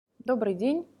Добрый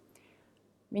день.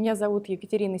 Меня зовут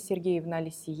Екатерина Сергеевна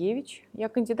Алисиевич. Я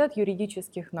кандидат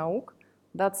юридических наук,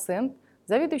 доцент,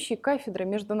 заведующий кафедрой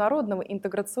международного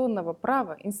интеграционного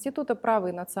права Института права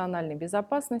и национальной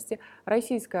безопасности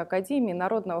Российской академии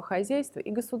народного хозяйства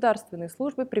и государственной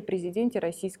службы при президенте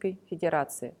Российской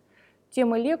Федерации.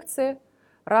 Тема лекции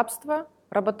 «Рабство,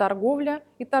 работорговля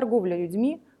и торговля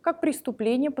людьми как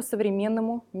преступление по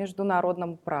современному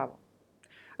международному праву».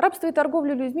 Рабство и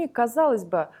торговля людьми, казалось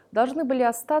бы, должны были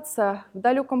остаться в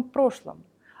далеком прошлом.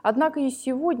 Однако и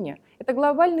сегодня это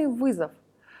глобальный вызов,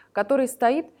 который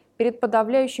стоит перед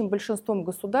подавляющим большинством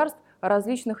государств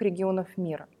различных регионов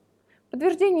мира. В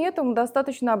подтверждение этому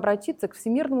достаточно обратиться к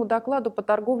Всемирному докладу по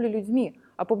торговле людьми,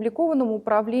 опубликованному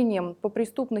Управлением по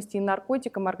преступности и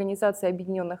наркотикам Организации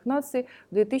Объединенных Наций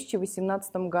в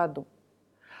 2018 году.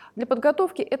 Для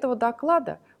подготовки этого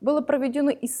доклада было проведено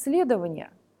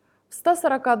исследование в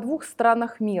 142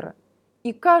 странах мира,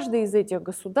 и каждое из этих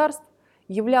государств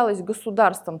являлось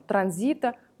государством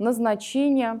транзита,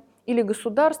 назначения или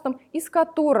государством, из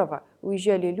которого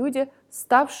уезжали люди,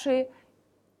 ставшие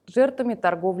жертвами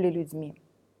торговли людьми.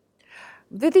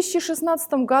 В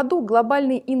 2016 году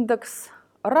глобальный индекс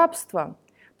рабства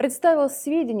представил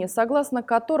сведения, согласно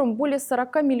которым более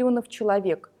 40 миллионов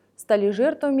человек стали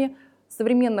жертвами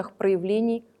современных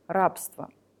проявлений рабства.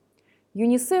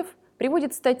 ЮНИСЕФ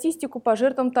приводит статистику по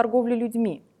жертвам торговли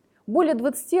людьми. Более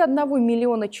 21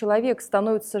 миллиона человек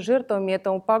становятся жертвами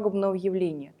этого пагубного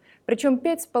явления. Причем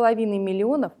 5,5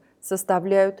 миллионов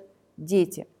составляют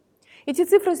дети. Эти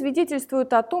цифры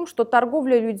свидетельствуют о том, что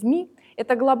торговля людьми –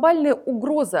 это глобальная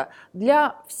угроза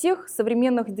для всех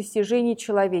современных достижений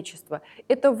человечества.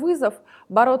 Это вызов,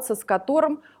 бороться с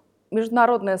которым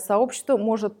международное сообщество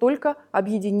может только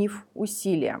объединив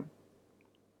усилия.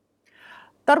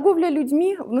 Торговля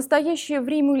людьми в настоящее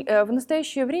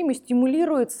время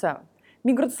стимулируется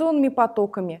миграционными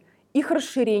потоками, их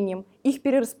расширением, их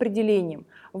перераспределением,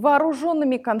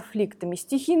 вооруженными конфликтами,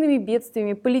 стихийными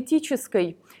бедствиями,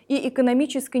 политической и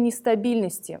экономической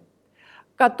нестабильности,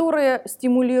 которые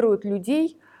стимулируют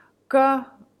людей к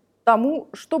тому,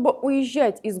 чтобы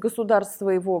уезжать из государств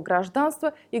своего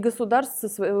гражданства и государств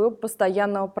своего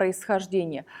постоянного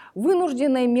происхождения.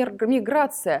 Вынужденная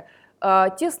миграция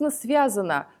тесно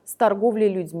связана с торговлей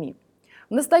людьми.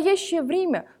 В настоящее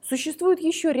время существует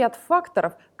еще ряд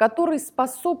факторов, которые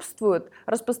способствуют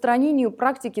распространению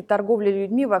практики торговли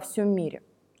людьми во всем мире.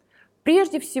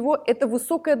 Прежде всего, это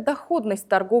высокая доходность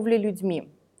торговли людьми.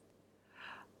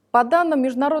 По данным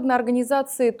Международной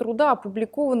организации труда,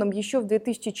 опубликованным еще в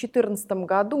 2014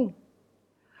 году,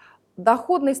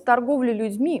 доходность торговли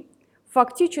людьми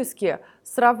фактически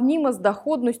сравнима с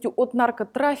доходностью от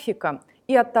наркотрафика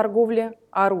и от торговли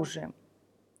оружием.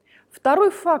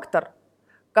 Второй фактор,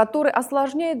 который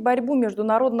осложняет борьбу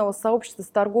международного сообщества с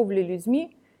торговлей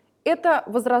людьми, это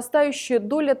возрастающая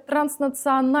доля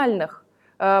транснациональных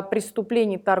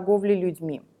преступлений торговли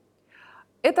людьми.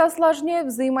 Это осложняет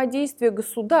взаимодействие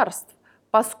государств,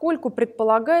 поскольку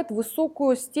предполагает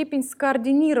высокую степень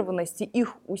скоординированности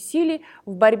их усилий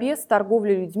в борьбе с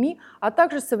торговлей людьми, а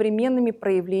также современными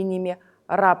проявлениями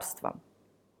рабства.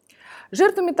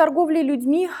 Жертвами торговли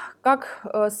людьми, как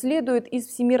следует из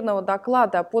Всемирного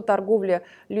доклада по торговле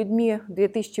людьми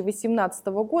 2018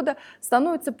 года,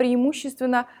 становятся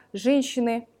преимущественно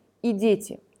женщины и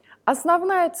дети.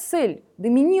 Основная цель,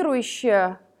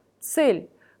 доминирующая цель,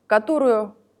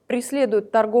 которую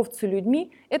преследуют торговцы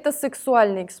людьми, это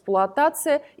сексуальная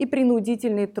эксплуатация и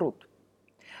принудительный труд.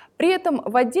 При этом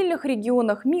в отдельных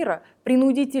регионах мира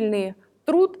принудительный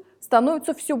труд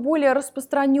становится все более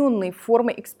распространенной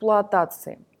формой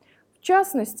эксплуатации. В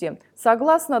частности,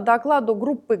 согласно докладу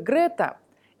группы Грета,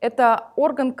 это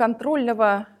орган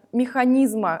контрольного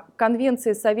механизма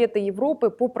Конвенции Совета Европы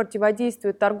по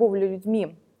противодействию торговле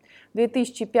людьми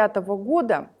 2005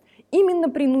 года, именно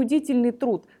принудительный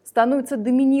труд становится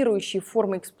доминирующей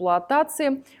формой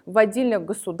эксплуатации в отдельных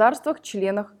государствах,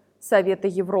 членах Совета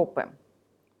Европы.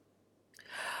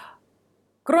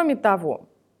 Кроме того,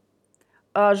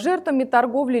 жертвами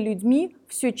торговли людьми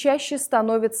все чаще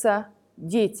становятся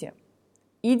дети,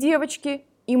 и девочки,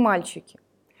 и мальчики.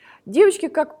 Девочки,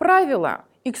 как правило,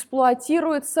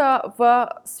 эксплуатируются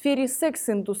в сфере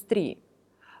секс-индустрии.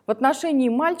 В отношении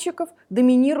мальчиков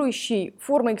доминирующей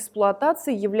формой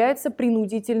эксплуатации является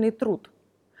принудительный труд.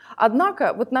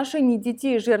 Однако в отношении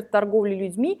детей и жертв торговли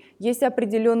людьми есть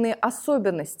определенные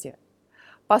особенности,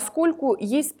 поскольку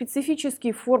есть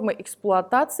специфические формы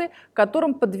эксплуатации,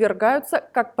 которым подвергаются,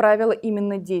 как правило,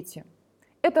 именно дети.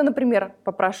 Это, например,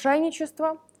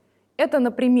 попрошайничество, это,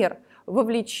 например,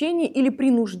 вовлечение или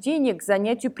принуждение к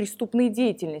занятию преступной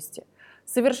деятельности.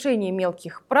 совершение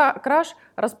мелких краж,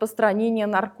 распространение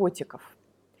наркотиков.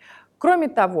 Кроме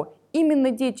того,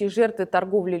 именно дети, жертвы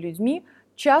торговли людьми,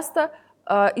 часто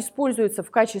используются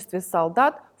в качестве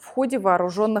солдат в ходе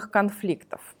вооруженных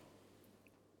конфликтов.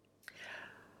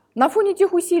 На фоне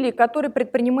тех усилий, которые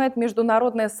предпринимает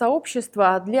международное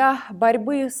сообщество для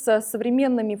борьбы с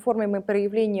современными формами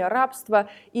проявления рабства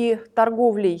и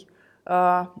торговлей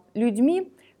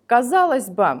людьми, казалось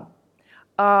бы,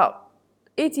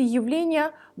 эти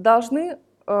явления должны,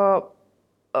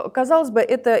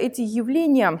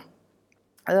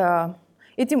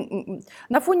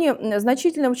 на фоне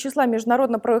значительного числа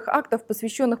международно-правовых актов,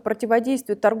 посвященных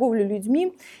противодействию торговле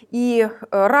людьми и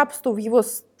рабству в его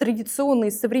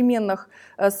традиционной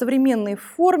современной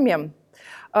форме,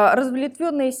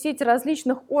 разветвленная сеть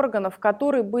различных органов,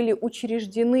 которые были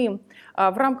учреждены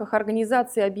в рамках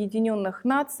Организации Объединенных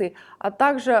Наций, а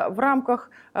также в рамках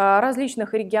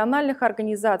различных региональных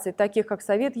организаций, таких как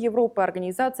Совет Европы,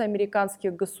 Организация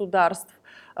американских государств,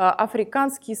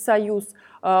 Африканский союз,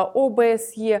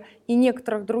 ОБСЕ и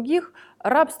некоторых других,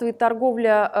 рабство и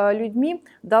торговля людьми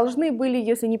должны были,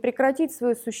 если не прекратить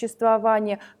свое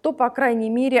существование, то, по крайней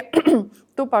мере,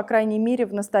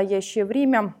 в настоящее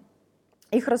время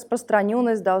их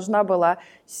распространенность должна была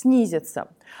снизиться.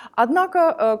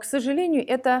 Однако, к сожалению,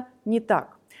 это не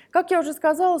так. Как я уже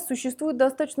сказала, существует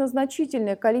достаточно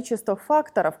значительное количество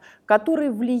факторов,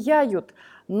 которые влияют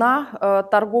на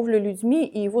торговлю людьми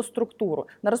и его структуру,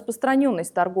 на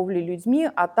распространенность торговли людьми,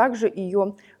 а также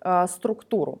ее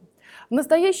структуру. В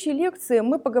настоящей лекции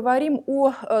мы поговорим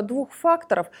о двух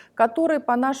факторах, которые,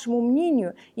 по нашему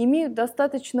мнению, имеют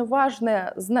достаточно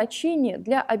важное значение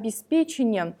для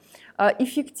обеспечения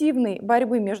эффективной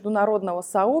борьбы международного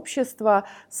сообщества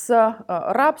с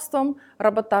рабством,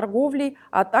 работорговлей,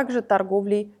 а также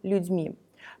торговлей людьми.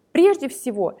 Прежде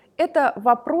всего, это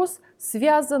вопрос,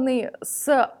 связанный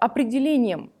с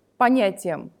определением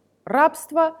понятием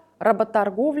рабства,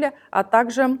 работорговля, а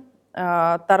также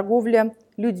торговля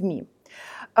людьми.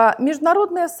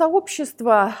 Международное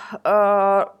сообщество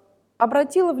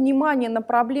обратило внимание на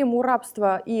проблему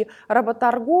рабства и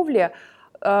работорговли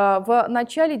в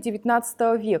начале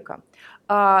XIX века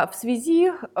в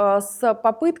связи с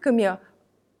попытками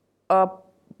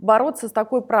бороться с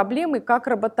такой проблемой, как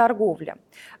работорговля.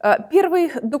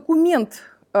 Первый документ,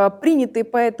 принятый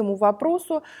по этому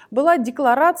вопросу, была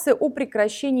Декларация о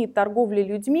прекращении торговли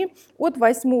людьми от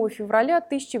 8 февраля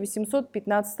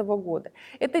 1815 года.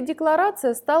 Эта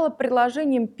декларация стала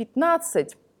приложением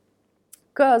 15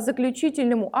 к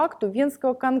заключительному акту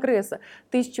Венского конгресса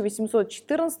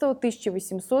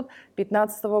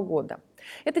 1814-1815 года.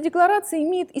 Эта декларация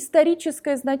имеет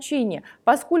историческое значение,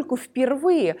 поскольку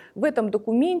впервые в этом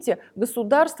документе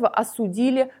государства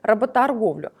осудили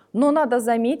работорговлю. Но надо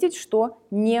заметить, что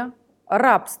не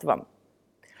рабство.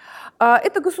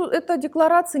 Эта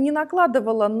декларация не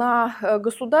накладывала на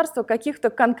государство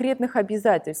каких-то конкретных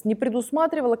обязательств, не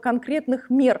предусматривала конкретных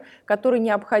мер, которые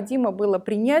необходимо было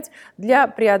принять для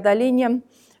преодоления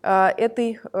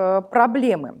этой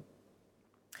проблемы.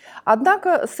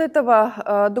 Однако с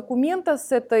этого документа,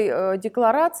 с этой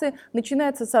декларации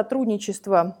начинается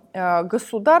сотрудничество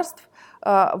государств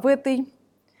в этой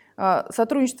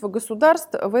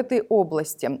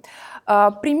области.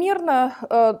 Примерно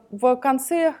в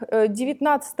конце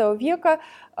XIX века,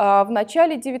 в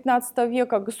начале XIX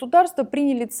века государства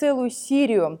приняли целую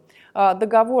серию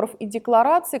договоров и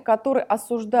деклараций, которые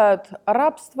осуждают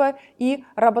рабство и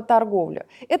работорговлю.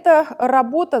 Эта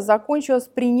работа закончилась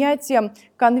принятием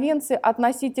Конвенции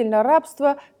относительно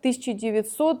рабства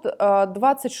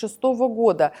 1926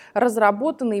 года,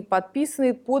 разработанной и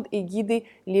подписанной под эгидой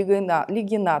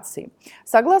Лиги наций.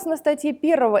 Согласно статье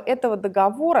 1 этого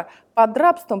договора, под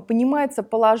рабством понимается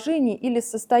положение или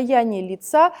состояние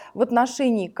лица, в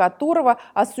отношении которого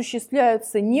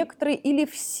осуществляются некоторые или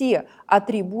все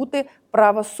атрибуты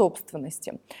права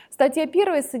собственности. Статья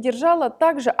 1 содержала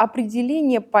также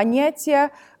определение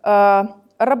понятия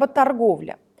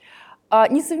работорговля.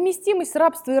 Несовместимость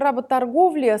рабства и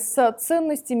работорговли с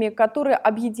ценностями, которые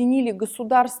объединили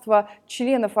государства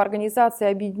членов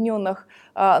Организации Объединенных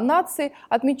Наций,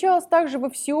 отмечалась также во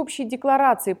Всеобщей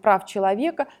декларации прав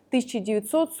человека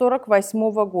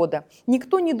 1948 года.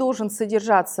 Никто не должен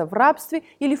содержаться в рабстве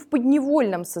или в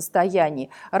подневольном состоянии.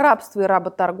 Рабство и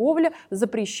работорговля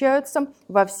запрещаются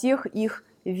во всех их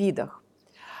видах.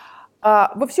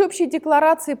 Во Всеобщей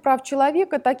декларации прав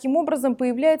человека таким образом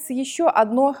появляется еще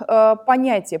одно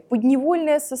понятие –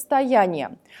 подневольное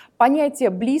состояние.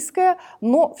 Понятие близкое,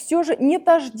 но все же не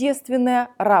тождественное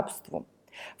рабству.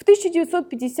 В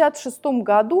 1956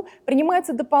 году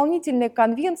принимается дополнительная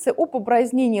конвенция о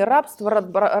побразнении рабства,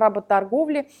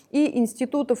 работорговли и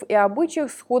институтов и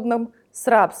обычаях, сходным с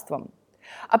рабством.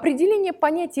 Определение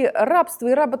понятия рабства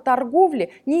и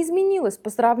работорговли не изменилось по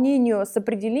сравнению с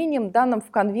определением, данным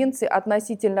в Конвенции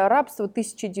относительно рабства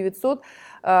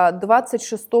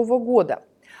 1926 года.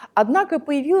 Однако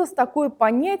появилось такое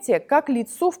понятие, как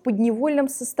лицо в подневольном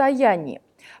состоянии,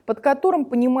 под которым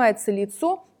понимается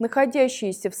лицо,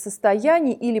 находящееся в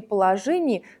состоянии или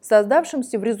положении,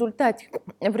 создавшемся в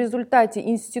результате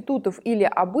институтов или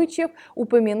обычаев,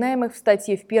 упоминаемых в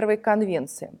статье в первой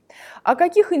конвенции. О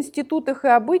каких институтах и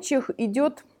обычаях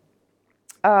идет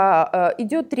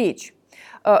речь?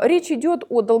 Речь идет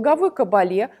о долговой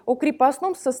кабале, о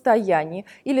крепостном состоянии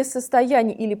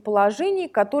или положении,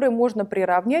 которое можно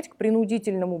приравнять к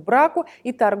принудительному браку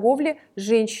и торговле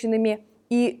женщинами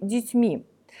и детьми.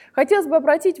 Хотелось бы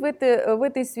обратить в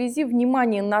этой связи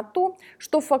внимание на то,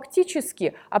 что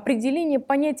фактически определение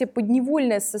понятия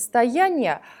 «подневольное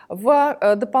состояние» в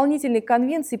дополнительной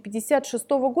конвенции 1956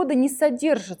 года не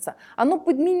содержится. Оно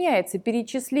подменяется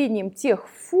перечислением тех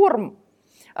форм,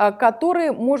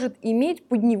 которые может иметь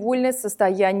подневольное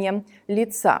состояние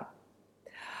лица.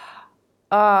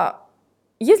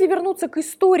 Если вернуться к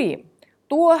истории,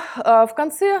 то в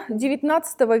конце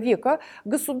XIX века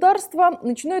государство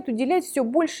начинает уделять все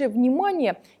большее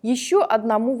внимание еще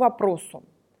одному вопросу.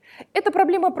 Это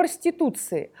проблема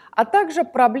проституции, а также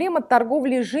проблема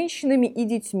торговли женщинами и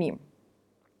детьми.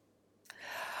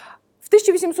 В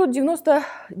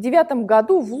 1899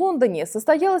 году в Лондоне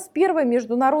состоялась первая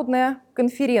международная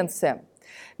конференция,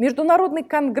 Международный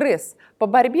конгресс по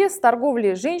борьбе с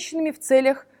торговлей женщинами в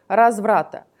целях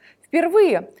разврата.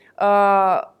 Впервые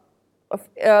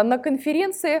на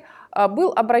конференции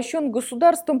был обращен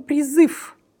государством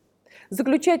призыв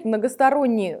заключать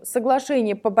многосторонние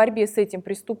соглашения по борьбе с этим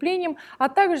преступлением, а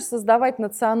также создавать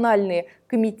национальные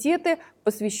комитеты,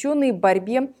 посвященные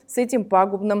борьбе с этим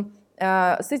пагубным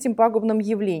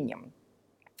явлением.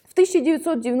 В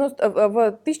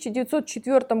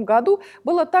 1904 году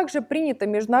было также принято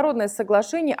Международное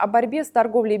соглашение о борьбе с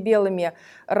торговлей белыми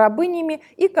рабынями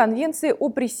и Конвенция о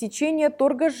пресечении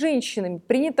торга женщинами.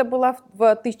 Принята была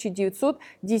в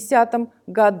 1910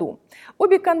 году.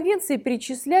 Обе конвенции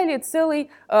перечисляли целый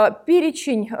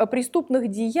перечень преступных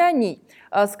деяний,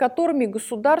 с которыми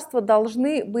государства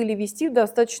должны были вести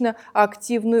достаточно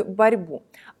активную борьбу.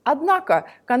 Однако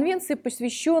конвенции,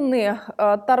 посвященные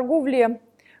торговле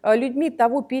людьми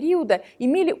того периода,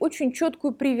 имели очень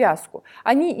четкую привязку.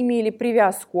 Они имели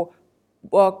привязку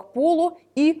к полу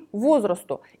и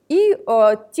возрасту и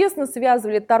тесно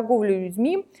связывали торговлю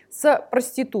людьми с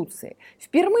проституцией.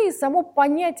 Впервые само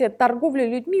понятие торговли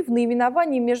людьми в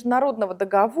наименовании международного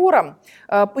договора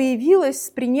появилось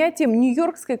с принятием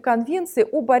Нью-Йоркской конвенции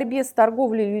о борьбе с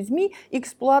торговлей людьми и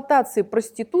эксплуатацией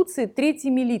проституции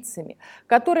третьими лицами,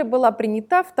 которая была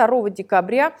принята 2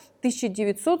 декабря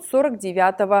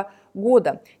 1949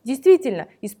 года. Действительно,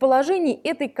 из положений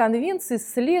этой конвенции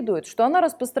следует, что она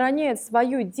распространяет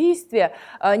свое действие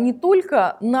не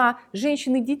только на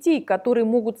женщин и детей, которые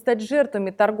могут стать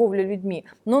жертвами торговли людьми,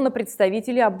 но на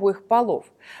представителей обоих полов.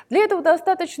 Для этого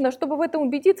достаточно, чтобы в этом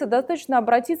убедиться, достаточно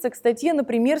обратиться к статье,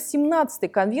 например,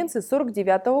 17 Конвенции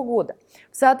 1949 года.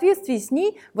 В соответствии с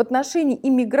ней в отношении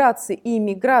иммиграции и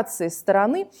эмиграции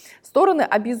стороны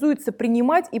обязуются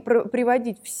принимать и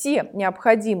приводить все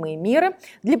необходимые меры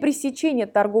для пресечения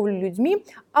торговли людьми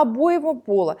обоего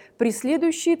пола,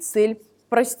 преследующие цель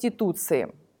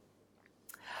проституции.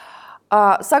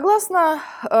 Согласно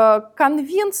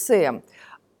конвенции,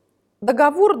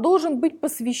 договор должен быть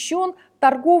посвящен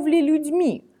торговле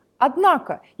людьми.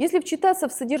 Однако, если вчитаться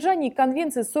в содержание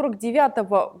конвенции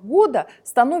 1949 года,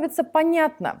 становится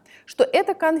понятно, что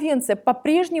эта конвенция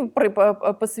по-прежнему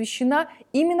посвящена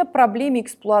именно проблеме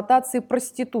эксплуатации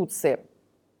проституции.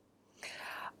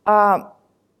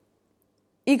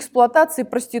 И эксплуатации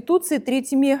проституции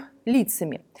третьими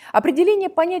лицами. Определение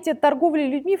понятия торговли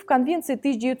людьми в Конвенции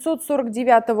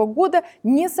 1949 года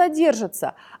не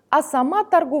содержится, а сама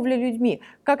торговля людьми,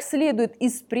 как следует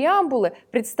из преамбулы,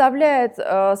 представляет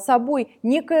собой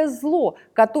некое зло,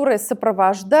 которое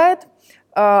сопровождает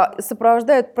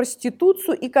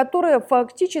проституцию и которая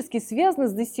фактически связана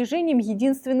с достижением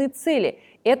единственной цели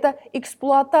 – это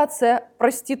эксплуатация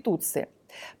проституции.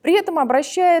 При этом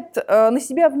обращает на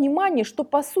себя внимание, что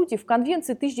по сути в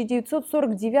Конвенции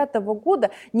 1949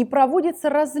 года не проводится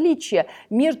различие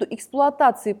между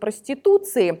эксплуатацией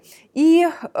проституции и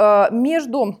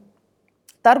между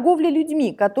торговлей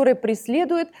людьми, которая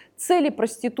преследует цели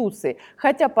проституции,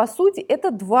 хотя по сути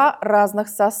это два разных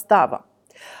состава.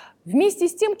 Вместе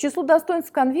с тем, к числу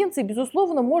достоинств Конвенции,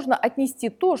 безусловно, можно отнести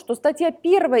то, что статья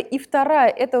 1 и 2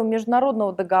 этого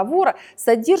международного договора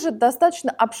содержат достаточно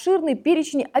обширный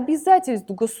перечень обязательств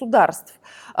государств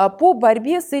по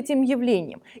борьбе с этим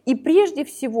явлением. И прежде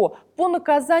всего по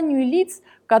наказанию лиц,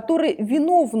 которые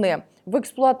виновны в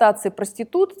эксплуатации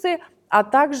проституции, а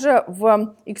также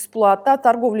в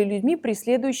торговле людьми,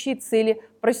 преследующей цели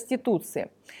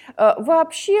проституции.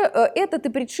 Вообще, этот и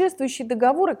предшествующие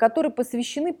договоры, которые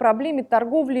посвящены проблеме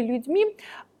торговли людьми,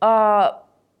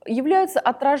 являются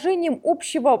отражением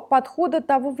общего подхода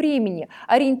того времени,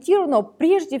 ориентированного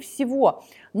прежде всего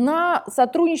на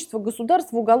сотрудничество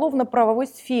государств в уголовно-правовой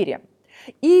сфере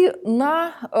и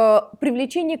на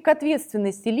привлечение к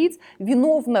ответственности лиц,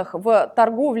 виновных в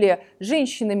торговле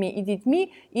женщинами и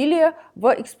детьми или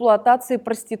в эксплуатации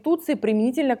проституции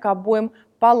применительно к обоим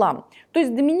полам. То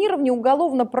есть доминирование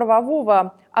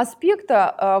уголовно-правового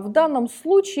аспекта в данном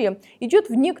случае идет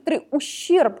в некоторый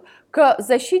ущерб к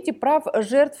защите прав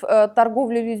жертв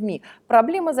торговли людьми.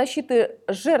 Проблема защиты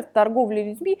жертв торговли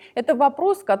людьми – это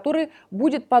вопрос, который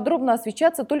будет подробно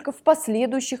освещаться только в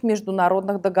последующих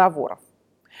международных договорах.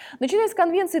 Начиная с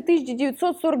Конвенции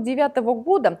 1949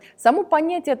 года, само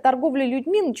понятие торговли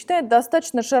людьми начинает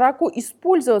достаточно широко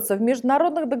использоваться в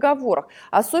международных договорах,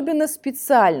 особенно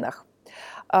специальных.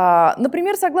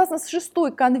 Например, согласно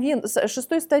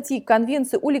шестой статьи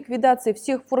Конвенции о ликвидации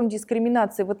всех форм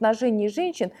дискриминации в отношении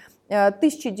женщин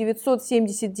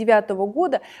 1979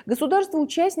 года,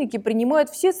 государства-участники принимают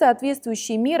все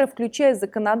соответствующие меры, включая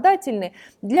законодательные,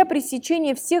 для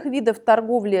пресечения всех видов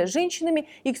торговли женщинами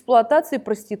и эксплуатации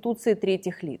проституции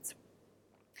третьих лиц.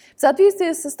 В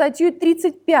соответствии со статьей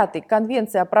 35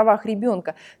 Конвенции о правах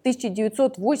ребенка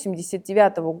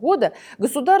 1989 года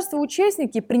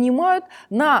государства-участники принимают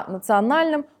на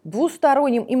национальном,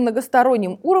 двустороннем и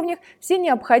многостороннем уровнях все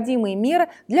необходимые меры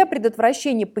для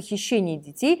предотвращения похищения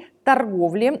детей,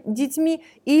 торговли детьми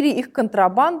или их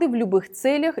контрабанды в любых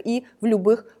целях и в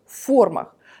любых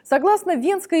формах. Согласно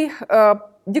Венской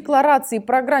декларации и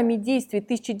программе действий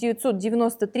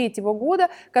 1993 года,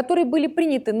 которые были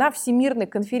приняты на Всемирной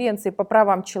конференции по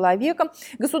правам человека,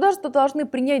 государства должны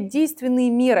принять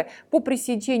действенные меры по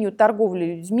пресечению торговли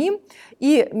людьми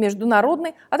и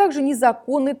международной, а также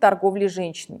незаконной торговли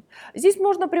женщинами. Здесь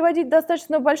можно приводить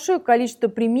достаточно большое количество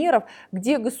примеров,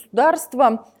 где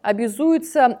государство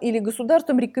обязуется или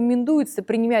государствам рекомендуется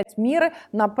принимать меры,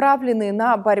 направленные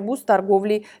на борьбу с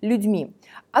торговлей людьми.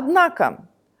 Однако,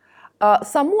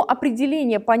 само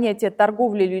определение понятия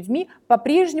торговли людьми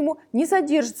по-прежнему не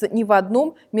содержится ни в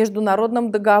одном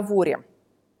международном договоре.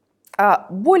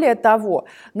 Более того,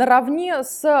 наравне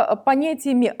с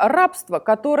понятиями рабства,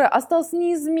 которое осталось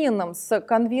неизменным с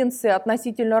Конвенцией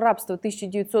относительно рабства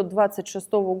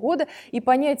 1926 года, и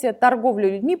понятие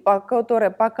торговли людьми,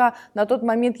 которое пока на тот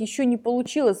момент еще не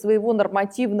получило своего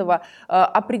нормативного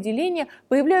определения,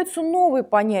 появляются новые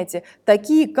понятия,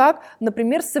 такие как,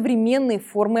 например, современные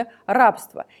формы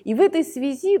рабства. И в этой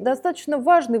связи достаточно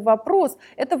важный вопрос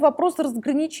 – это вопрос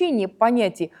разграничения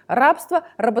понятий рабства,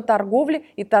 работорговли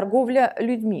и торговли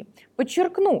людьми.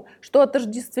 Подчеркну, что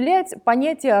отождествлять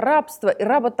понятия рабства и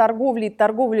работорговли и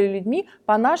торговли людьми,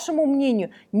 по нашему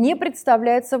мнению, не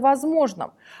представляется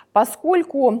возможным,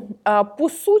 поскольку, по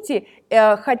сути,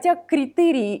 хотя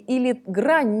критерии или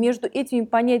грань между этими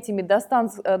понятиями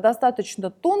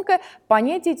достаточно тонкая,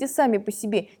 понятия эти сами по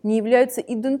себе не являются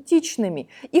идентичными.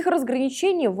 Их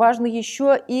разграничение важно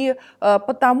еще и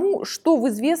потому, что в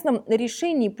известном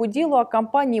решении по делу о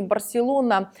компании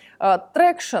Barcelona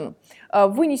Traction,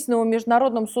 вынесенного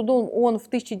Международным судом ООН в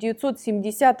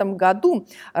 1970 году,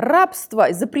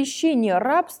 запрещение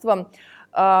рабства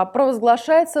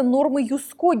провозглашается нормой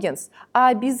Ius Cogens, а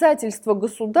обязательства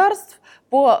государств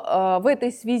в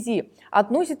этой связи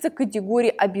относятся к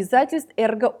категории обязательств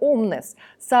erga omnes.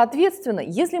 Соответственно,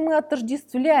 если мы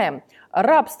отождествляем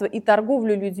рабство и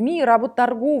торговлю людьми,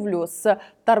 работорговлю с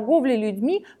торговлей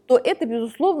людьми, то это,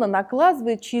 безусловно,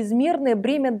 накладывает чрезмерное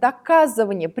бремя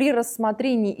доказывания при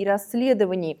рассмотрении и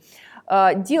расследовании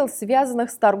дел, связанных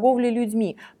с торговлей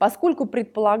людьми, поскольку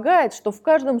предполагает, что в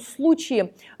каждом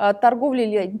случае торговли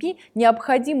людьми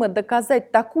необходимо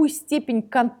доказать такую степень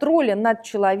контроля над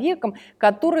человеком,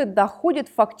 которая доходит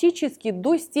фактически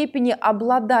до степени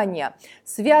обладания,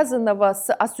 связанного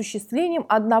с осуществлением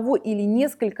одного или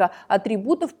нескольких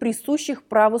атрибутов, присущих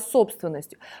праву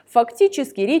собственности.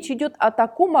 Фактически речь идет о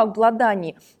таком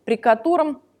обладании, при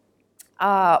котором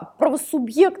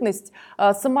правосубъектность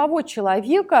самого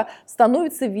человека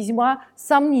становится весьма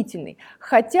сомнительной.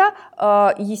 Хотя,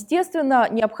 естественно,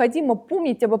 необходимо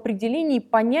помнить об определении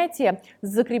понятия,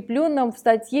 закрепленном в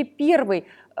статье 1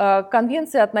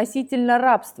 Конвенции относительно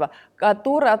рабства,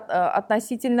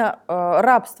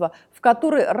 в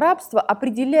которой рабство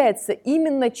определяется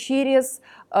именно через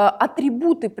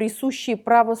атрибуты, присущие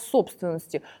праву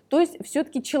собственности. То есть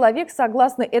все-таки человек,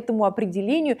 согласно этому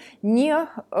определению, не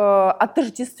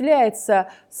отождествляется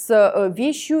с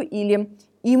вещью или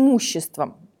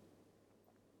имуществом.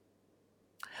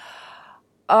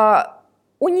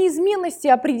 О неизменности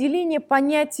определения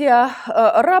понятия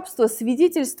рабства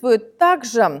свидетельствует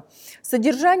также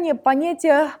содержание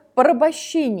понятия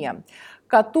порабощения,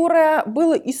 которое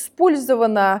было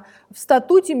использовано в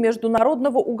статуте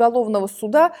Международного уголовного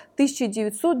суда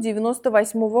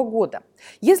 1998 года.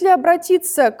 Если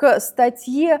обратиться к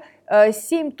статье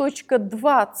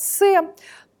 7.2c,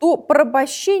 то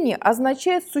порабощение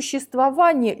означает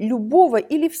существование любого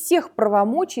или всех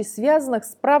правомочий, связанных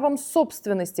с правом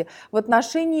собственности в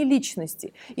отношении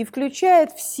личности, и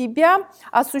включает в себя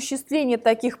осуществление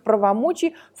таких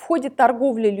правомочий в ходе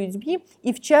торговли людьми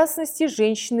и, в частности,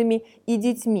 женщинами и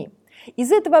детьми.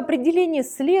 Из этого определения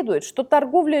следует, что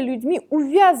торговля людьми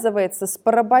увязывается с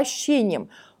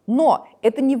порабощением, но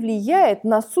это не влияет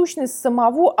на сущность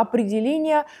самого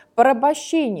определения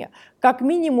порабощения. Как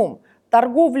минимум,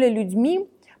 торговля людьми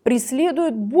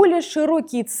преследует более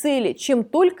широкие цели, чем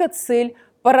только цель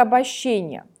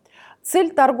порабощения.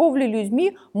 Цель торговли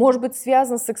людьми может быть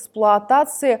связана с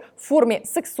эксплуатацией в форме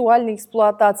сексуальной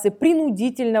эксплуатации,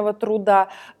 принудительного труда,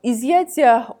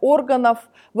 изъятия органов,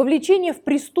 вовлечения в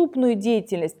преступную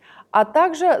деятельность, а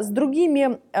также с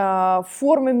другими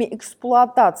формами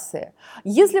эксплуатации.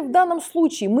 Если в данном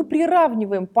случае мы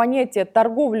приравниваем понятие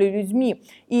торговли людьми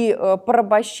и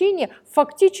порабощения,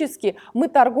 фактически мы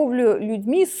торговлю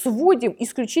людьми сводим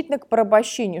исключительно к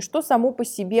порабощению, что само по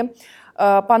себе,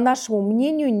 по нашему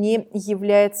мнению, не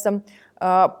является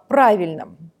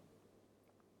правильным.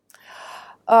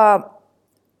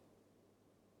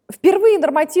 Впервые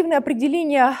нормативное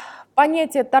определение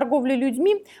понятие торговли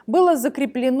людьми было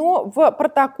закреплено в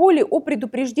протоколе о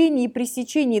предупреждении и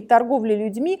пресечении торговли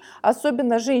людьми,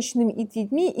 особенно женщинами и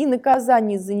детьми, и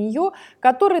наказании за нее,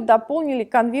 которые дополнили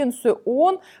Конвенцию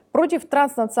ООН против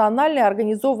транснациональной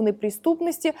организованной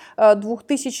преступности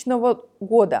 2000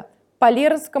 года,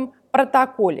 Палермском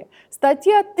протоколе.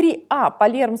 Статья 3А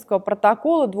Палермского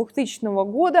протокола 2000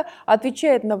 года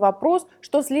отвечает на вопрос,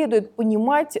 что следует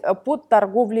понимать под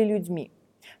торговлей людьми.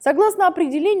 Согласно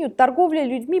определению, торговля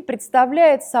людьми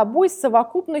представляет собой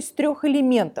совокупность трех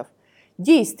элементов: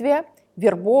 действия,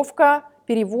 вербовка,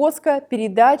 перевозка,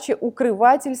 передача,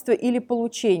 укрывательство или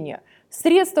получение.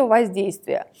 Средства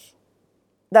воздействия.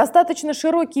 Достаточно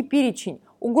широкий перечень: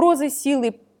 угрозы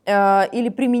силы или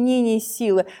применение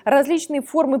силы, различные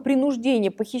формы принуждения,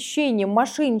 похищения,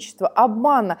 мошенничества,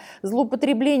 обмана,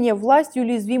 злоупотребления властью,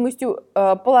 уязвимостью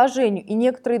положению и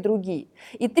некоторые другие.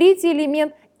 И третий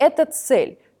элемент – это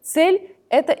цель. Цель –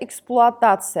 это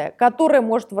эксплуатация, которая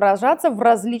может выражаться в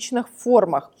различных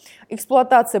формах.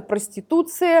 Эксплуатация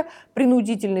проституции,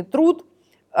 принудительный труд,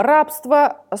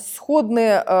 рабство,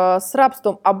 сходные с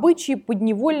рабством обычаи,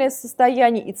 подневольное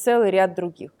состояние и целый ряд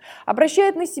других.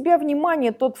 Обращает на себя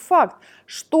внимание тот факт,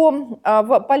 что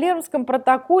в Палермском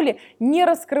протоколе не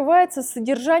раскрывается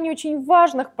содержание очень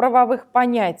важных правовых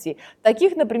понятий,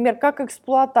 таких, например, как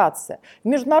эксплуатация. В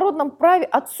международном праве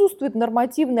отсутствует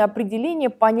нормативное определение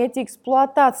понятия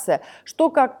эксплуатация, что,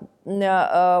 как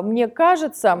мне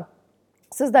кажется,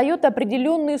 создает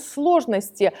определенные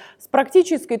сложности с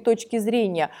практической точки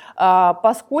зрения,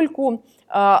 поскольку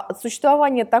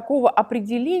существование такого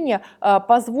определения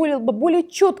позволило бы более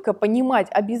четко понимать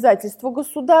обязательства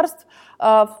государств,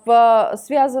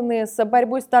 связанные с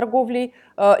борьбой с торговлей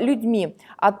людьми,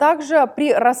 а также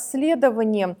при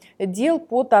расследовании дел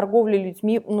по торговле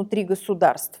людьми внутри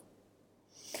государств.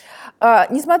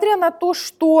 Несмотря на то,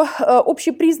 что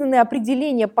общепризнанное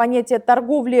определение понятия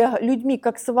торговли людьми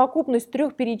как совокупность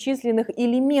трех перечисленных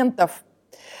элементов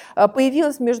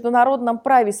появилось в международном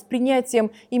праве с принятием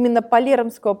именно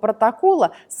Палермского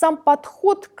протокола, сам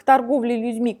подход к торговле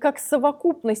людьми как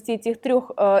совокупности этих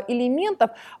трех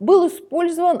элементов был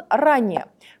использован ранее.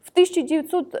 В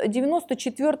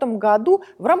 1994 году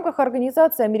в рамках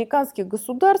Организации американских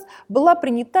государств была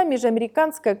принята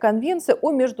Межамериканская конвенция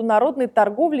о международной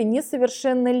торговле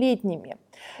несовершеннолетними.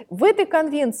 В этой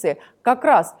конвенции как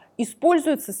раз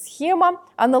используется схема,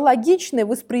 аналогичная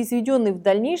воспроизведенной в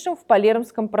дальнейшем в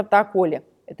Палермском протоколе.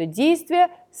 Это действие,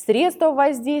 средства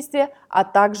воздействия, а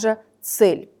также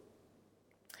цель.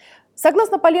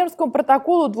 Согласно Палермскому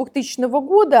протоколу 2000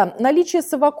 года, наличие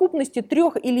совокупности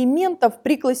трех элементов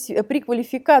при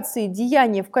квалификации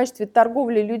деяния в качестве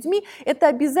торговли людьми – это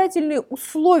обязательные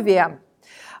условия,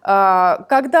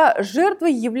 когда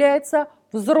жертвой является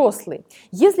взрослый.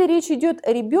 Если речь идет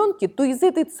о ребенке, то из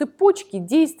этой цепочки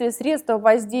действия, средства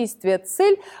воздействия,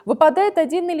 цель выпадает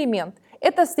один элемент –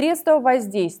 это средство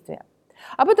воздействия.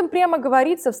 Об этом прямо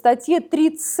говорится в статье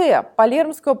 3С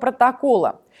Палермского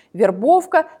протокола.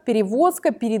 Вербовка,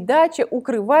 перевозка, передача,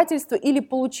 укрывательство или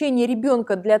получение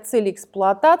ребенка для цели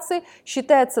эксплуатации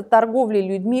считается торговлей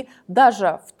людьми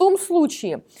даже в том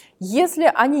случае, если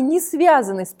они не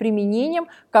связаны с применением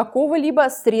какого-либо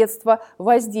средства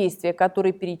воздействия,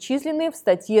 которые перечислены в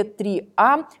статье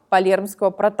 3А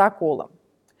Палермского протокола.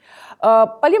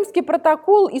 Палермский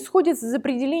протокол исходит из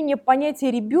определения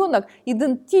понятия «ребенок»,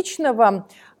 идентичного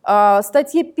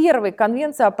статье 1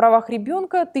 Конвенции о правах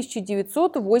ребенка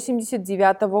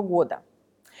 1989 года.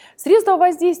 Средство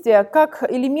воздействия как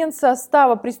элемент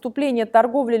состава преступления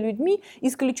торговли людьми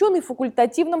исключен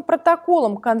факультативным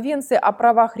протоколом Конвенции о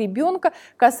правах ребенка,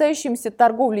 касающимся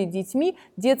торговли детьми,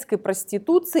 детской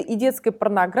проституции и детской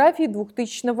порнографии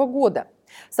 2000 года.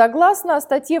 Согласно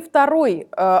статье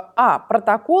 2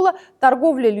 протокола,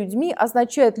 торговля людьми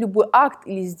означает любой акт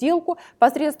или сделку,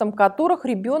 посредством которых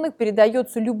ребенок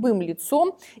передается любым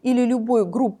лицом или любой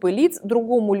группой лиц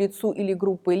другому лицу или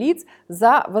группе лиц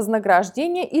за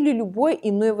вознаграждение или любое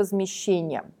иное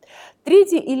возмещение.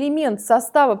 Третий элемент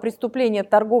состава преступления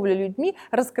торговли людьми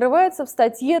раскрывается в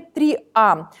статье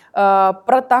 3А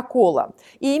протокола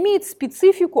и имеет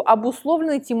специфику,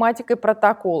 обусловленной тематикой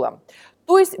протокола.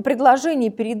 То есть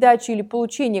предложение передачи или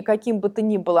получения каким бы то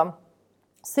ни было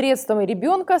средствами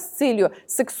ребенка с целью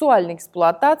сексуальной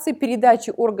эксплуатации,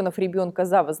 передачи органов ребенка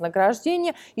за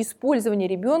вознаграждение, использования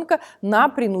ребенка на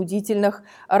принудительных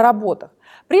работах.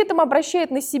 При этом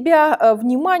обращает на себя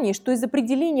внимание, что из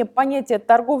определения понятия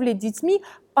торговли детьми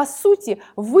по сути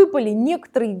выпали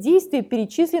некоторые действия,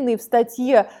 перечисленные в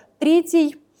статье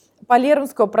 3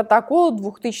 Палермского протокола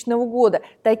 2000 года,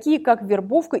 такие как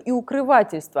вербовка и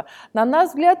укрывательство. На наш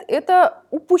взгляд, это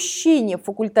упущение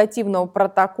факультативного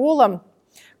протокола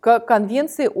к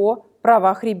Конвенции о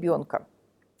правах ребенка.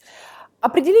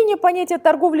 Определение понятия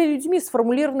торговли людьми,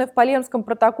 сформулированное в Палермском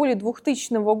протоколе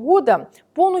 2000 года,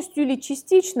 полностью или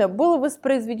частично было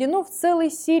воспроизведено в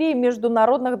целой серии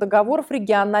международных договоров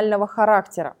регионального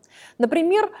характера.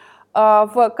 Например,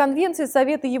 в Конвенции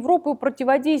Совета Европы о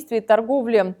противодействии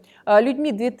торговле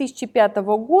людьми 2005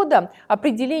 года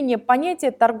определение понятия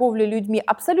торговли людьми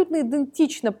абсолютно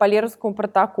идентично Палермскому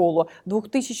протоколу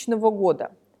 2000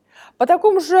 года. По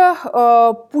такому же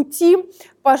пути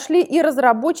пошли и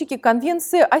разработчики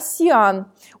Конвенции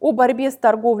ОСИАН о борьбе с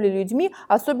торговлей людьми,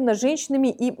 особенно женщинами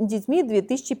и детьми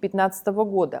 2015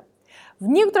 года. В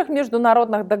некоторых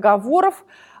международных договорах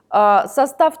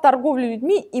состав торговли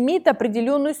людьми имеет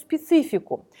определенную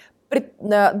специфику.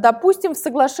 Допустим, в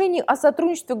соглашении о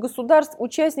сотрудничестве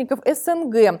государств-участников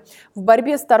СНГ в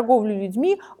борьбе с торговлей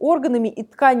людьми, органами и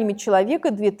тканями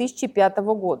человека 2005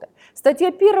 года. Статья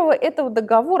 1 этого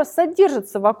договора содержит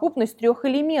совокупность трех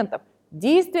элементов –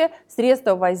 действие,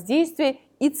 средство воздействия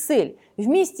и цель.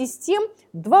 Вместе с тем,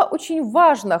 два очень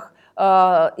важных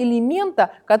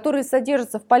элемента, которые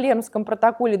содержатся в Палермском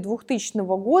протоколе 2000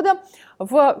 года,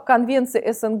 в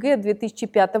Конвенции СНГ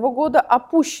 2005 года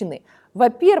опущены.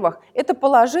 Во-первых, это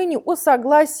положение о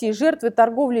согласии жертвы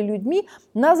торговли людьми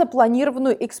на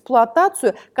запланированную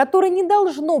эксплуатацию, которое не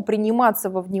должно приниматься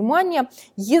во внимание,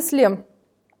 если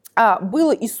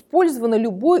было использовано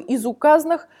любое из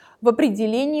указанных в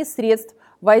определении средств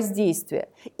воздействия.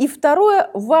 И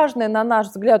второе важное, на наш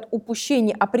взгляд,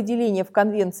 упущение определения в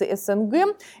Конвенции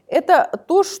СНГ – это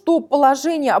то, что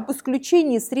положение об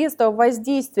исключении средства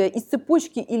воздействия из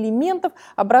цепочки элементов,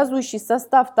 образующей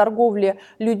состав торговли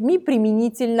людьми,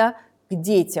 применительно к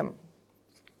детям.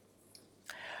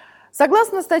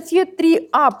 Согласно статье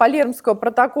 3А Палермского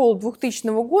протокола 2000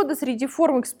 года, среди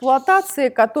форм эксплуатации,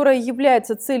 которая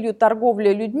является целью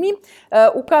торговли людьми,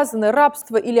 указаны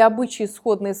рабство или обычаи,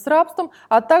 сходные с рабством,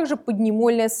 а также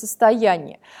подневольное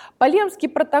состояние. Палермский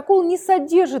протокол не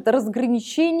содержит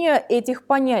разграничения этих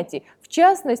понятий, в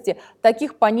частности,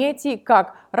 таких понятий,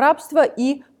 как рабство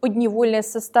и подневольное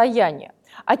состояние.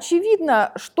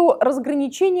 Очевидно, что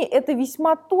разграничение это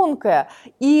весьма тонкое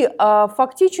и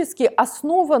фактически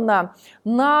основано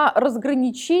на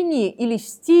разграничении или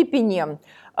степени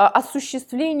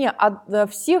осуществления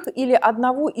всех или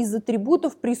одного из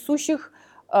атрибутов, присущих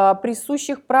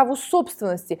праву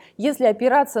собственности, если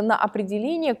опираться на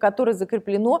определение, которое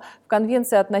закреплено в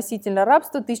Конвенции относительно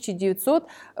рабства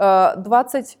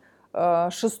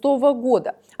 1926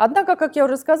 года. Однако, как я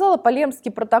уже сказала, Палермский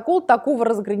протокол такого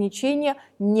разграничения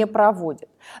не проводит.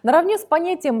 Наравне с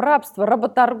понятием рабства,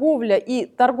 работорговля и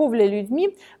торговля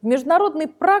людьми в международной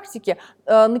практике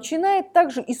начинает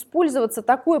также использоваться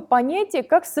такое понятие,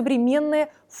 как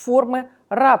современные формы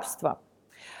рабства.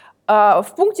 В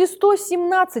пункте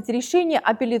 117 решения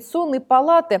Апелляционной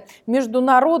палаты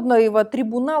Международного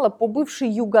трибунала по бывшей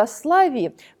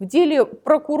Югославии в деле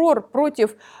 «Прокурор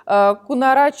против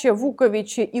Кунарача,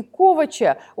 Вуковича и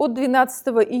Ковача» от 12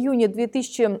 июня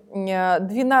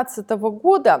 2012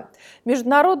 года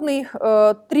Международный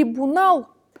трибунал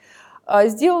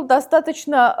сделал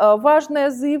достаточно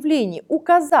важное заявление,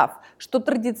 указав, что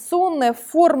традиционная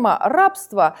форма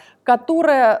рабства,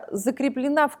 которая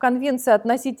закреплена в Конвенции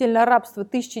относительно рабства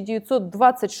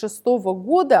 1926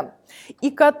 года и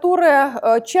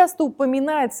которая часто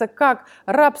упоминается как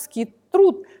рабский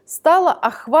труд, стала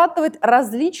охватывать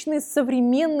различные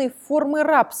современные формы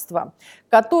рабства,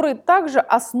 которые также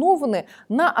основаны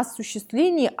на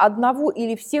осуществлении одного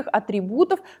или всех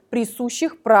атрибутов,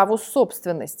 присущих праву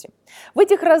собственности. В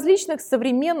этих различных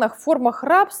современных формах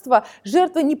рабства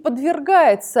жертва не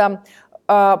подвергается,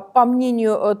 по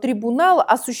мнению трибунала,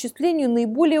 осуществлению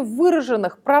наиболее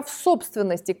выраженных прав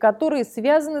собственности, которые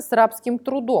связаны с рабским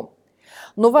трудом.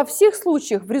 Но во всех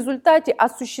случаях в результате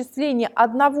осуществления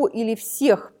одного или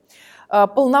всех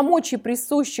полномочий,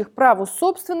 присущих праву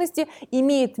собственности,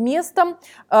 имеет место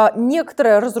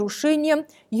некоторое разрушение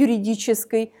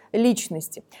юридической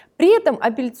личности. При этом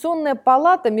Апелляционная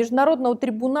палата Международного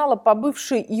трибунала по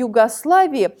бывшей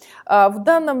Югославии в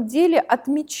данном деле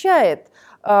отмечает,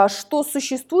 что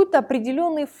существуют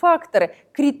определенные факторы,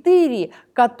 критерии,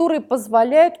 которые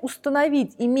позволяют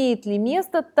установить, имеет ли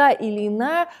место та или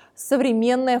иная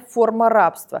современная форма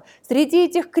рабства. Среди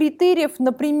этих критериев,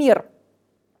 например,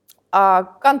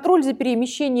 контроль за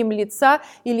перемещением лица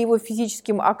или его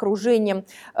физическим окружением,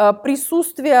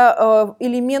 присутствие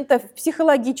элементов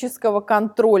психологического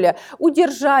контроля,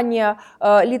 удержание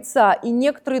лица и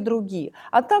некоторые другие.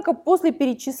 Однако после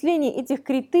перечисления этих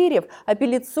критериев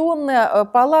Апелляционная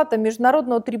палата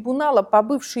Международного трибунала по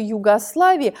бывшей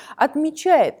Югославии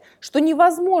отмечает, что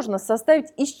невозможно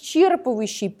составить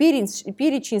исчерпывающий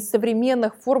перечень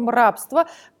современных форм рабства,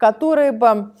 которые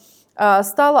бы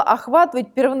стало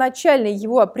охватывать первоначальное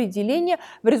его определение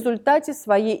в результате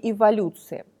своей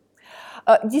эволюции.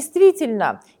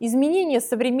 Действительно, изменение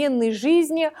современной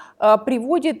жизни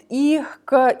приводит и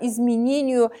к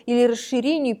изменению или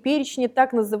расширению перечня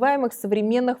так называемых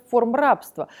современных форм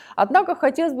рабства. Однако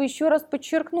хотелось бы еще раз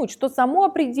подчеркнуть, что само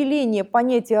определение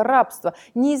понятия рабства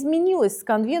не изменилось с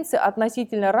Конвенции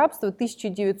относительно рабства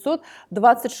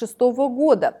 1926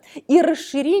 года. И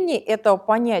расширение этого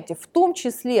понятия, в том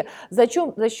числе за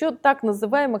счет так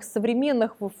называемых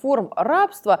современных форм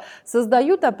рабства,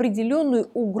 создает определенную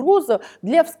угрозу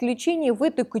для включения в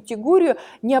эту категорию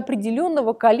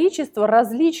неопределенного количества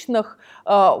различных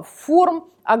форм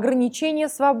ограничения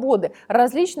свободы,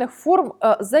 различных форм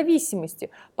зависимости.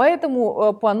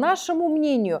 Поэтому, по нашему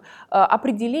мнению,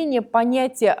 определение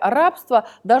понятия рабства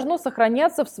должно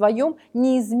сохраняться в своем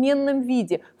неизменном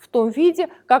виде, в том виде,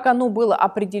 как оно было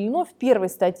определено в первой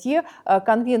статье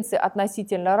Конвенции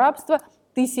относительно рабства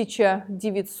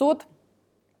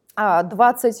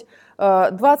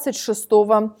 1926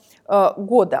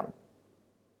 года.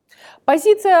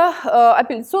 Позиция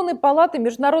Апелляционной палаты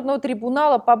Международного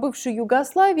трибунала по бывшей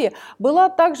Югославии была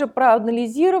также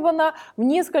проанализирована в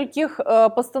нескольких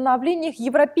постановлениях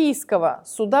Европейского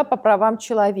суда по правам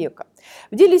человека.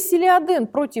 В деле Селиаден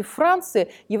против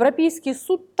Франции Европейский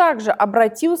суд также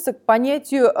обратился к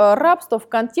понятию рабства в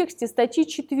контексте статьи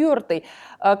 4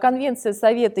 Конвенции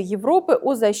Совета Европы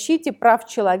о защите прав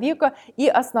человека и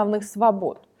основных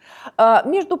свобод.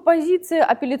 Между позицией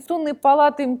Апелляционной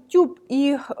палаты МТЮП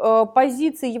и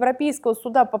позицией Европейского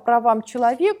суда по правам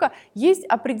человека есть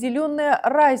определенная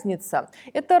разница.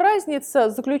 Эта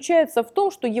разница заключается в том,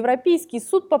 что Европейский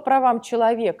суд по правам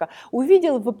человека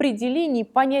увидел в определении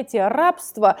понятия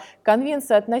рабства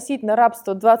Конвенции относительно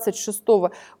рабства 1926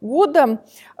 года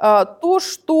то,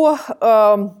 что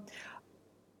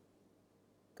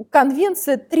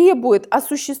Конвенция требует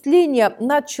осуществления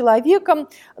над человеком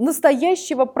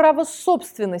настоящего права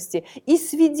собственности и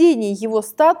сведения его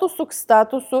статусу к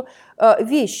статусу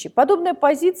вещи. Подобная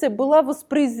позиция была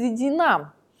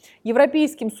воспроизведена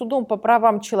Европейским судом по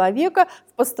правам человека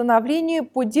в постановлении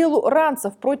по делу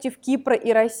Ранцев против Кипра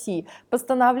и России.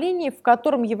 Постановление, в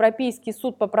котором Европейский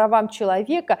суд по правам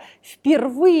человека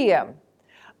впервые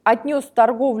отнес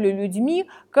торговлю людьми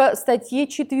к статье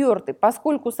 4,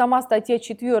 поскольку сама статья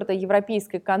 4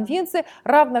 Европейской конвенции,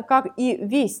 равно как и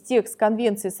весь текст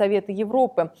Конвенции Совета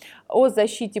Европы о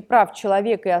защите прав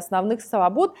человека и основных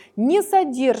свобод, не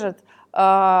содержит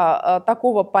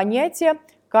такого понятия,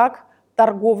 как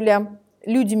торговля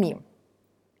людьми.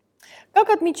 Как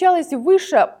отмечалось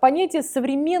выше, понятие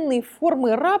современной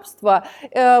формы рабства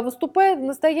выступает в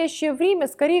настоящее время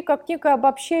скорее как некое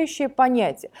обобщающее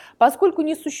понятие, поскольку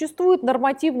не существует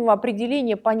нормативного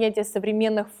определения понятия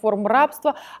современных форм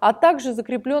рабства, а также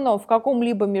закрепленного в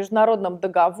каком-либо международном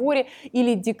договоре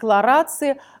или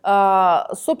декларации,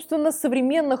 собственно,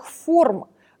 современных форм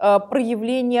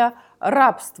проявления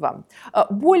рабства.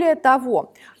 Более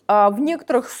того, в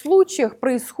некоторых случаях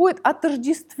происходит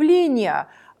отождествление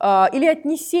или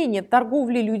отнесение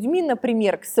торговли людьми,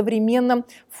 например, к современным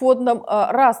формам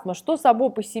рабства, что само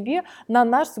по себе, на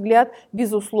наш взгляд,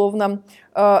 безусловно,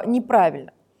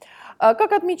 неправильно.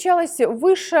 Как отмечалось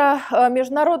выше,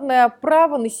 международное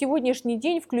право на сегодняшний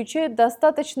день включает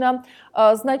достаточно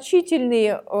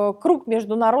значительный круг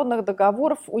международных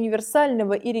договоров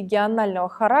универсального и регионального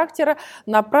характера,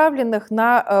 направленных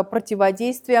на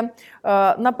противодействие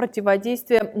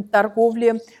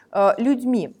торговле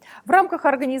людьми. В рамках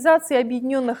Организации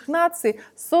Объединенных Наций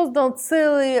создан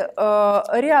целый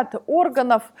ряд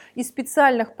органов и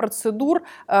специальных процедур,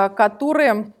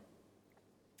 которые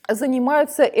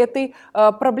занимаются этой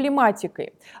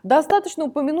проблематикой. Достаточно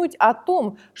упомянуть о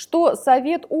том, что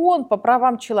Совет ООН по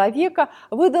правам человека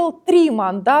выдал 3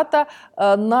 мандата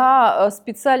на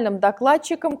специальным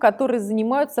докладчикам, которые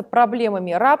занимаются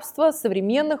проблемами рабства,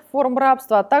 современных форм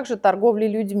рабства, а также торговли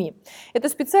людьми. Это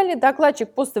специальный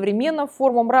докладчик по современным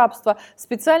формам рабства,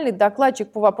 специальный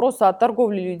докладчик по вопросу о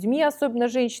торговле людьми, особенно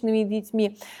женщинами и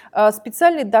детьми,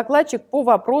 специальный докладчик по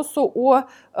вопросу о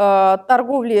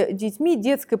торговле детьми,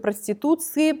 детской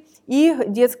проституции и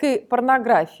детской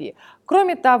порнографии.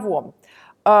 Кроме того,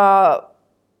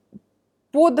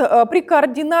 при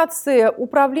координации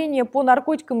Управления по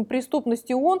наркотикам и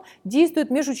преступности ООН действует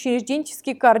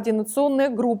межучрежденческая координационная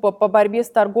группа по борьбе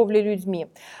с торговлей людьми.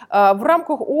 В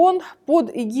рамках ООН под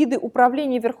эгидой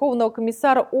Управления Верховного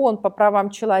комиссара ООН по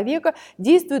правам человека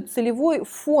действует целевой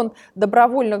фонд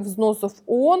добровольных взносов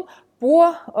ООН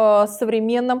по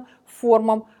современным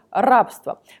формам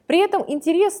рабства. При этом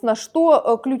интересно,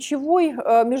 что ключевой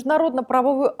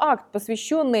международно-правовой акт,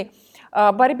 посвященный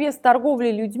борьбе с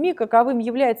торговлей людьми, каковым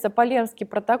является Палермский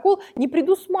протокол, не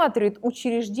предусматривает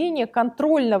учреждение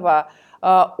контрольного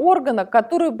органа,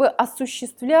 который бы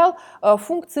осуществлял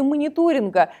функции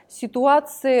мониторинга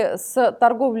ситуации с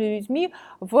торговлей людьми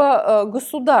в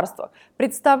государствах.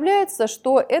 Представляется,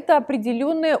 что это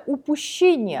определенное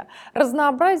упущение.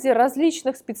 Разнообразие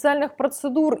различных специальных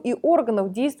процедур и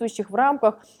органов, действующих в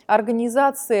рамках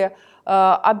Организации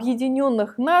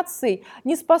Объединенных Наций,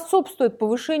 не способствует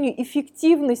повышению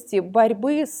эффективности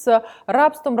борьбы с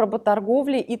рабством,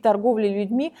 работорговлей и торговлей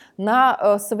людьми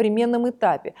на современном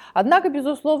этапе. Однако,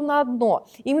 безусловно, одно.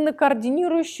 Именно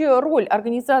координирующая роль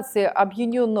Организации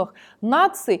Объединенных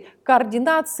Наций,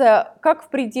 координация как в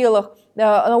пределах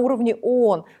на уровне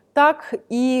ООН, так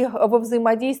и во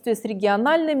взаимодействии с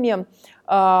региональными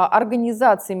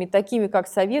организациями, такими как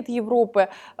Совет Европы,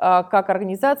 как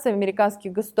Организация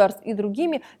американских государств и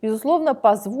другими, безусловно,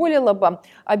 позволило бы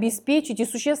обеспечить и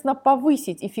существенно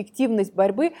повысить эффективность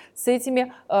борьбы с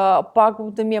этими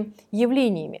пагубными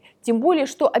явлениями. Тем более,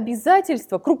 что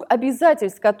обязательства, круг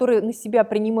обязательств, которые на себя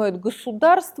принимают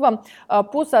государства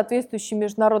по соответствующим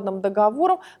международным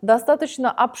договорам, достаточно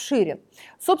обширен.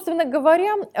 Собственно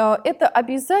говоря, это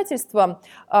обязательства,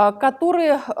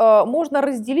 которые можно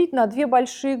разделить на 2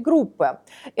 большие группы.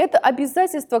 Это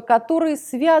обязательства, которые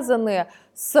связаны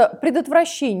с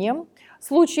предотвращением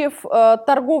случаев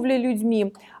торговли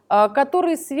людьми,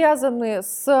 которые связаны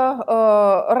с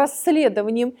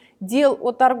расследованием дел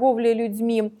о торговле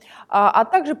людьми, а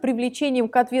также привлечением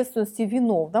к ответственности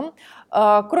виновным.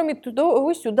 Кроме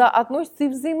того, сюда относится и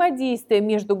взаимодействие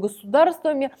между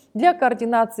государствами для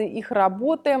координации их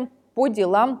работы по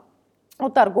делам о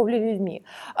торговле людьми.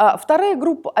 Вторая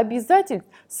группа обязательств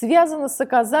связана с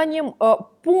оказанием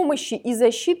помощи и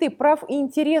защитой прав и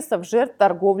интересов жертв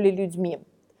торговли людьми.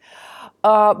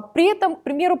 При этом, к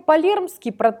примеру,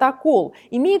 Палермский протокол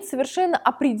имеет совершенно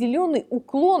определенный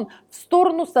уклон в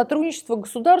сторону сотрудничества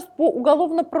государств по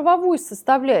уголовно-правовой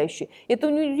составляющей. Это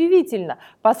неудивительно,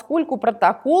 поскольку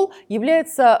протокол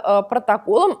является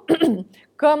протоколом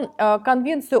к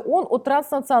Конвенции ООН о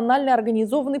транснациональной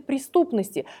организованной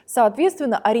преступности,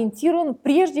 соответственно, ориентирован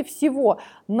прежде всего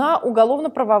на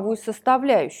уголовно-правовую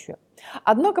составляющую.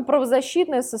 Однако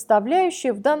правозащитная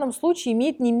составляющая в данном случае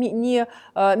имеет не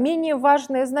менее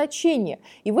важное значение.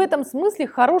 И в этом смысле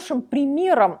хорошим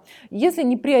примером, если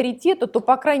не приоритета, то,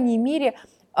 по крайней мере,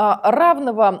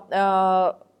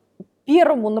 равного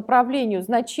первому направлению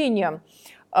значения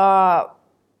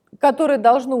которые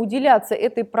должны уделяться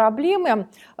этой проблеме,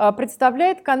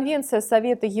 представляет Конвенция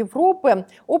Совета Европы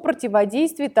о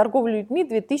противодействии торговле людьми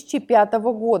 2005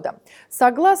 года.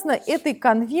 Согласно этой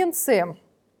конвенции,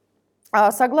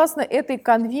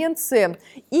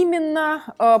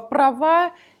 именно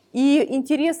права и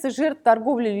интересы жертв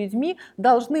торговли людьми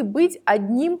должны быть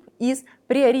одним из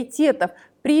приоритетов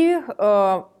при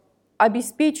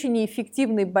обеспечении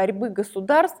эффективной борьбы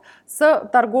государств с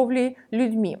торговлей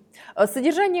людьми.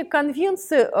 Содержание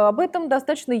конвенции об этом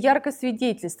достаточно ярко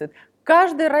свидетельствует.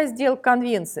 Каждый раздел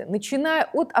конвенции, начиная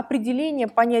от определения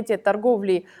понятия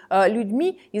торговли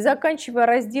людьми и заканчивая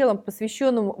разделом,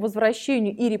 посвященным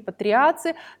возвращению и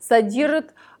репатриации,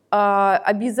 содержит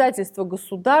обязательства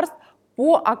государств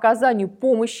по оказанию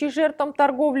помощи жертвам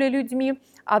торговли людьми,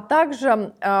 а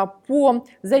также по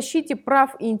защите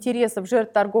прав и интересов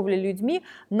жертв торговли людьми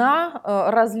на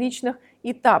различных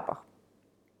этапах.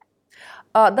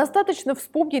 Достаточно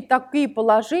вспомнить такие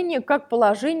положения, как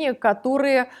положения,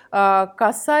 которые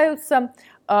касаются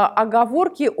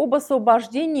оговорки об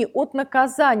освобождении от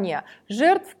наказания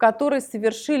жертв, которые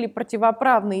совершили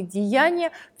противоправные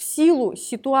деяния в силу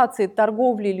ситуации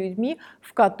торговли людьми,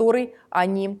 в которой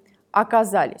они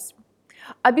оказались.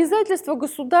 Обязательства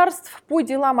государств по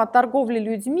делам о торговле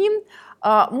людьми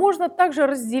можно также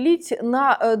разделить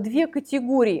на две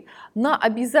категории: на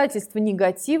обязательства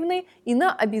негативные и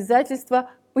на обязательства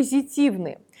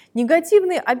позитивные.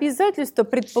 Негативные обязательства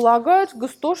предполагают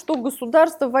то, что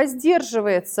государство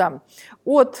воздерживается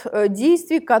от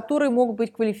действий, которые могут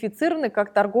быть квалифицированы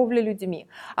как торговля людьми.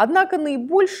 Однако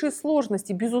наибольшие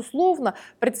сложности, безусловно,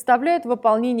 представляет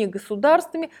выполнение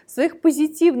государствами своих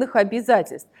позитивных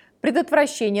обязательств: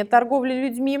 предотвращение торговли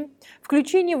людьми,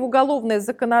 включение в уголовное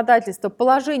законодательство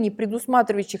положений,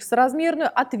 предусматривающих соразмерную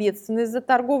ответственность за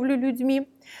торговлю людьми,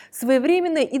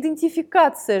 своевременная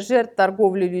идентификация жертв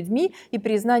торговли людьми и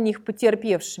признание их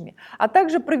потерпевшими, а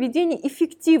также проведение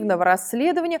эффективного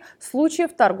расследования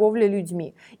случаев торговли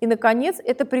людьми. И, наконец,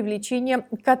 это привлечение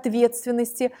к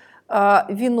ответственности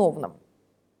виновным.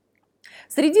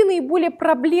 Среди наиболее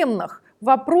проблемных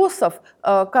вопросов,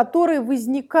 которые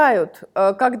возникают,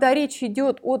 когда речь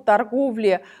идет о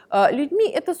торговле людьми,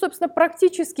 это, собственно,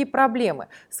 практические проблемы,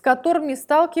 с которыми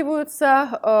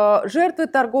сталкиваются жертвы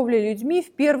торговли людьми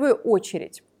в первую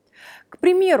очередь. К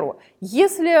примеру,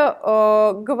 если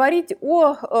говорить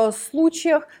о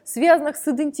случаях, связанных с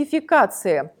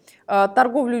идентификацией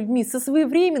торговли людьми, со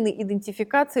своевременной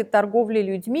идентификацией торговли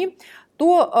людьми,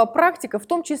 то практика, в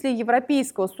том числе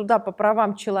Европейского суда по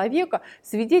правам человека,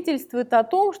 свидетельствует о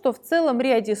том, что в целом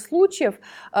ряде случаев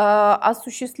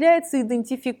осуществляется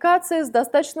идентификация с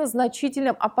достаточно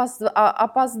значительным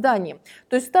опозданием.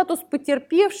 То есть статус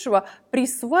потерпевшего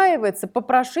присваивается по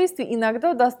прошествии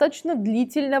иногда достаточно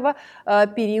длительного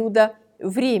периода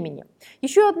времени.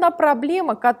 Еще одна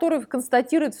проблема, которую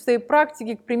констатирует в своей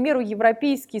практике, к примеру,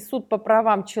 Европейский суд по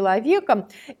правам человека,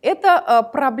 это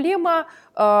проблема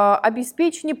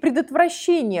обеспечения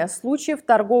предотвращения случаев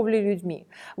торговли людьми.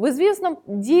 В известном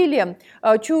деле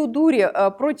Чоудури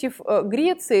против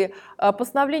Греции,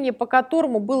 постановление по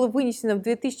которому было вынесено в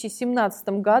 2017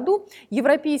 году,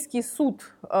 Европейский суд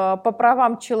по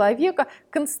правам человека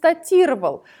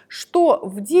констатировал, что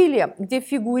в деле, где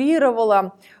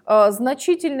фигурировало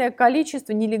значительное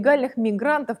количество нелегальных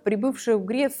мигрантов, прибывших в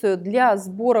Грецию для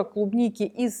сбора клубники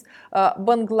из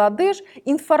Бангладеш,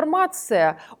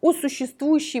 информация о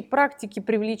существующей практике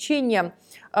привлечения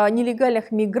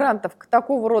нелегальных мигрантов к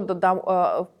такого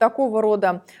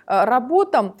рода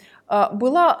работам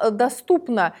была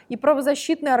доступна и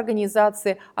правозащитной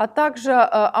организации, а также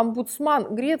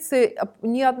омбудсман Греции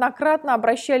неоднократно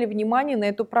обращали внимание на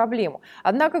эту проблему.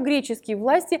 Однако греческие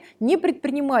власти не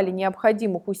предпринимали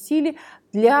необходимых усилий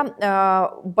для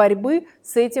борьбы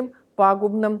с этим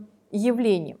пагубным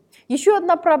явлением. Еще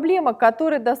одна проблема,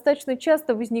 которая достаточно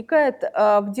часто возникает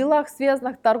в делах,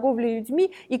 связанных с торговлей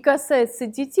людьми и касается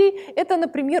детей, это,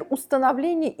 например,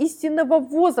 установление истинного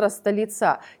возраста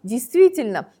лица.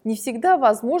 Действительно, не всегда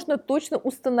возможно точно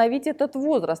установить этот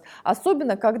возраст,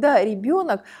 особенно когда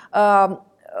ребенок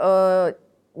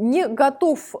не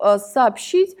готов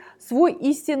сообщить свой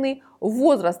истинный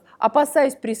возраст,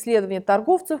 опасаясь преследования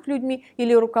торговцев людьми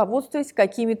или руководствуясь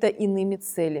какими-то иными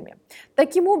целями.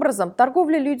 Таким образом,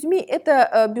 торговля людьми –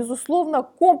 это, безусловно,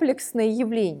 комплексное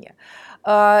явление.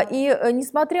 И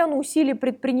несмотря на усилия,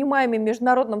 предпринимаемые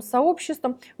международным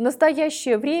сообществом, в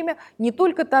настоящее время не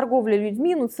только торговля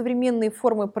людьми, но и современные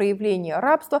формы проявления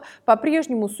рабства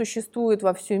по-прежнему существуют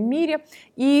во всем мире.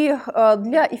 И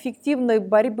для эффективной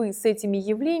борьбы с этими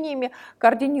явлениями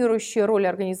координирующая роль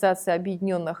Организации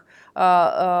Объединенных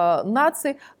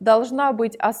Наций должна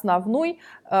быть основной,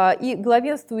 и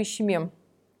главенствующими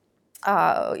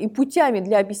и путями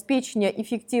для обеспечения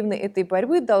эффективной этой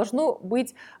борьбы должно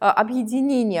быть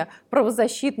объединение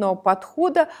правозащитного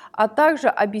подхода, а также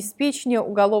обеспечение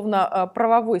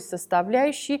уголовно-правовой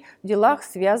составляющей в делах,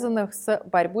 связанных с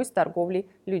борьбой с торговлей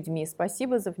людьми.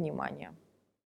 Спасибо за внимание.